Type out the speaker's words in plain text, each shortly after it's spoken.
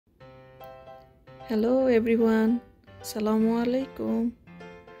Hello everyone, আসসালামু আলাইকুম।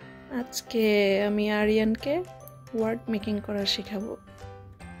 আজকে আমি আরিয়ানকে ওয়ার্ড মেকিং করা শেখাবো।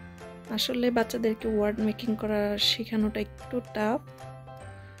 আসলে বাচ্চাদেরকে ওয়ার্ড মেকিং করা শেখানোটা একটু টাফ,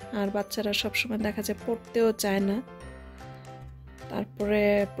 আর বাচ্চারা সবসময় দেখা যায় পড়তেও চায় না। তারপরে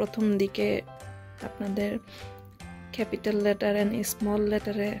প্রথম দিকে আপনাদের ক্যাপিটাল লেটার অ্যান্ড স্মল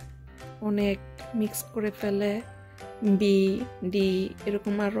লেটারে অনেক মিক্স করে ফেলে, বি ডি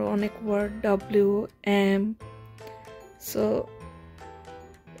এরকম আরও অনেক ওয়ার্ড, ডব্লিউ এম। সো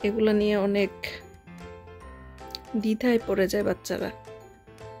এগুলো নিয়ে অনেক দ্বিধায় পড়ে যায় বাচ্চারা।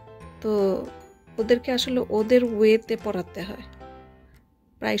 তো ওদেরকে আসলে ওদের ওয়েতে পড়াতে হয়।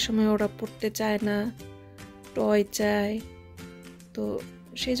 প্রায় সময় ওরা পড়তে চায় না, টয় চায়। তো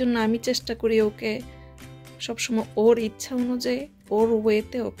সেই জন্য আমি চেষ্টা করি ওকে সবসময় ওর ইচ্ছা অনুযায়ী ওর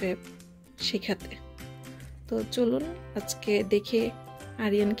ওয়েতে ওকে শেখাতে। তো চলুন আজকে দেখে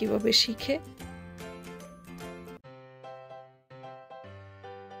আরিয়ান কিভাবে শিখে।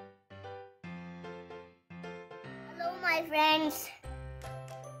 Hello my friends,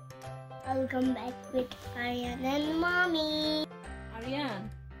 welcome back with Aryan and Mommy. Aryan,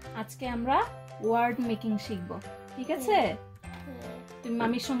 আজকে আমরা ওয়ার্ড মেকিং শিখবো, ঠিক আছে? তুমি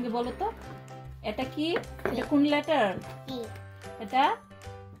মামির সঙ্গে বলো তো, এটা কি? এটা কোন লেটার? E. এটা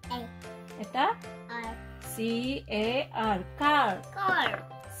A. এটা R. সি এ আর, কার। Car.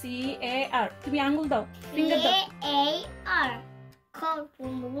 সি এ আর, তুমি আঙ্গুল দাও, ফিঙ্গার দাও। A. R. Car.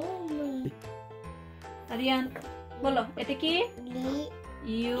 আরিয়ান বলো, এটা কি?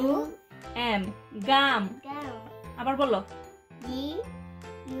 You U. M, gum. Down. আবার বলো, D.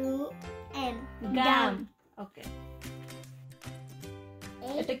 U. M. গাম। ওকে,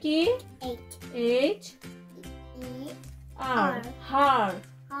 এটা কি? H. H E. আর, হার।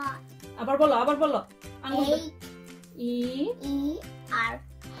 R. আবার বলো, আবার বলো, আঙ্গুল দাও। H. ই E. R.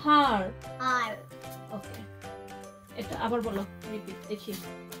 হার। R. ওকে, এটা আবার বলো, রিপিট দেখি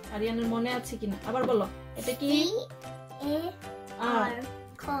আরিয়ানের মনে আছে কিনা। আবার বলো, এটা কি? C. A. R, R.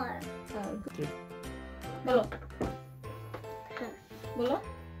 Car. বলো বলো,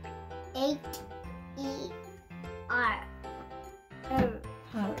 H. E. R.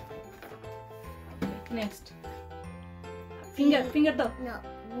 হার। নেক্সট, ফিঙ্গার ফিঙ্গার দাও। No.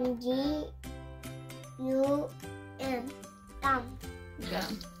 G. U. M. Thumb.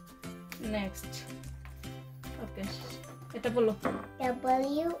 গাম। নেক্সট, ওকে, এটা বলো,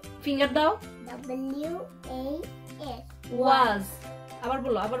 W. ফিঙ্গার দাও। W. A. S. ওয়াজ। আবার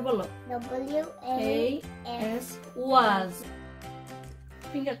বলো, আবার বলো, W. A. এই এস, ওয়াজ।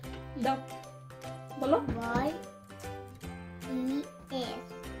 ফিঙ্গার দাও, বলো। Y. E. S.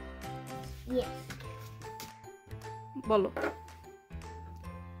 Yes. বলো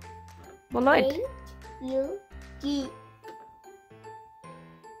বলো, H. U. G.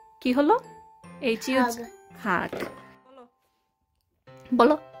 কি হলো? H U, Hug. হাগ। বলো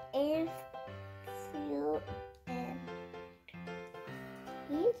বলো, F. U. M.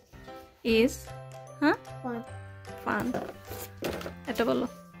 Is. Is, হ্যাঁ, Fun. ফান। এটা বলো,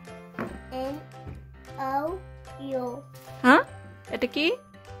 N. O. U. হ্যাঁ, এটা কি?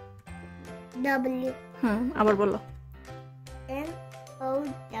 W. হ্যাঁ, আবার বলো, N. O.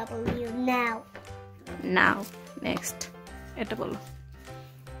 W. Now. নাও। নেক্সট, এটা বলো।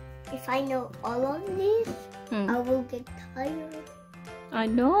 If I know all of these, hmm, I will get tired. I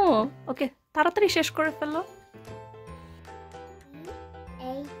know. ওকে, তাড়াতাড়ি শেষ করে ফেলো।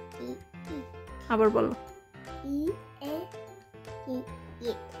 A. E. E. আবার বলো, E. A. E.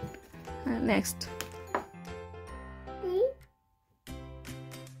 E. হ্যাঁ, next, E.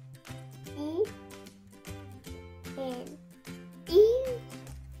 E. N. E.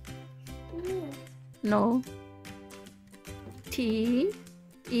 No, T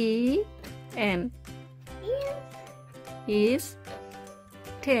E N, is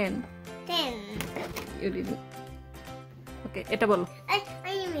 10। 10. You did. ওকে, এটা বলো।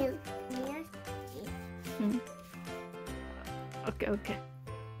 I will. Yes. হুম, ওকে ওকে,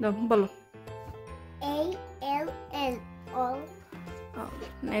 দাও বলো। A. L. N. All.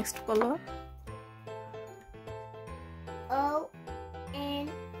 Next বলো। O. N.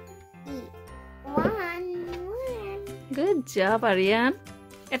 E. One. Good job Aryan.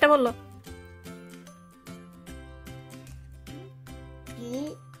 এটা বলো। G.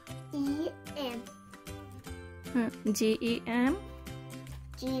 E. M. হুম, জি E M,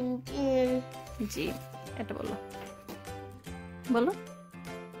 Jim. জি। এটা বলো বলো।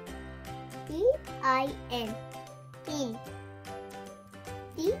 P. I. N. Pin.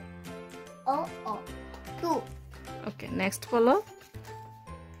 T. O. O. 2. Okay, next বলো।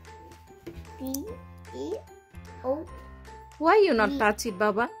 P. E. O. Why you not touch it,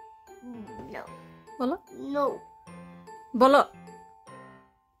 Baba? No. বলো No. বলো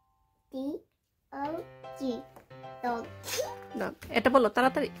D-O-G. Dog. Dog. এটা বলো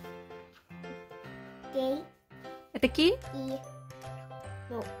তাড়াতাড়ি J-E. এটা কি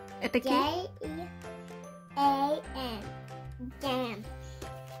No. এটা কি J-E-A-N. Jam.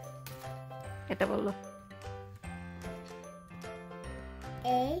 এটা বলো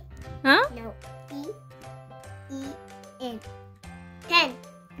A. হ্যাঁ No. E-E-N. Pen.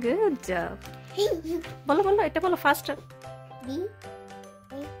 Good job বলো বলো এটা বলো ফাস্টার B.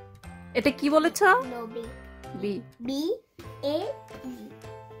 এটা কি বলেছো No. B. B B-A-E.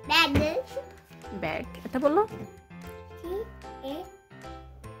 Bag. Bag এটা বলো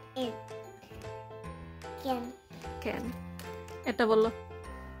T-A-N. Can. ক্যান এটা বলো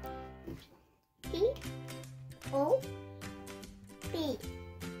P-O-P.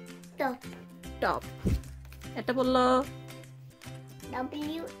 Top. টপ এটা বললো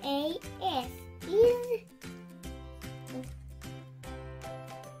W-A-S. Is.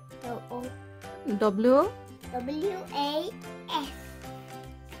 No. O. W W-A-S.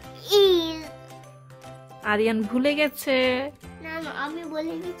 Is. Aryan ভুলে গেছে না না আমি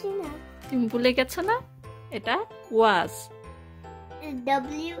বলে দিচ্ছি না তুমি ভুলে গেছো না এটা ওয়াজ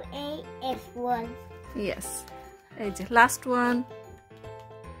W-A-S. Was. ইয়েস এই যে last one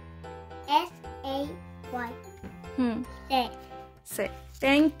S-A-Y. Hmm Say. Say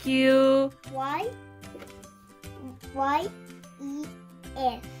thank you Y.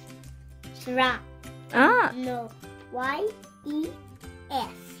 Y-E-S. Sra. No.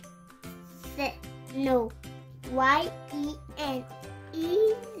 Y-E-S. Sit. No. Y-E-N.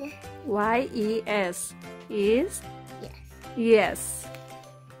 Is. Y-E-S is Yes. yes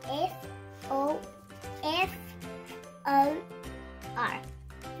F-O-F-O-R.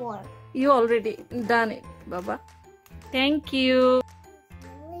 4. you already done it baba thank you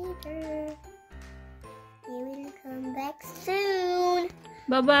Later. You will come back soon.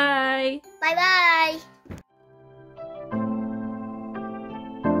 bye bye Bye bye.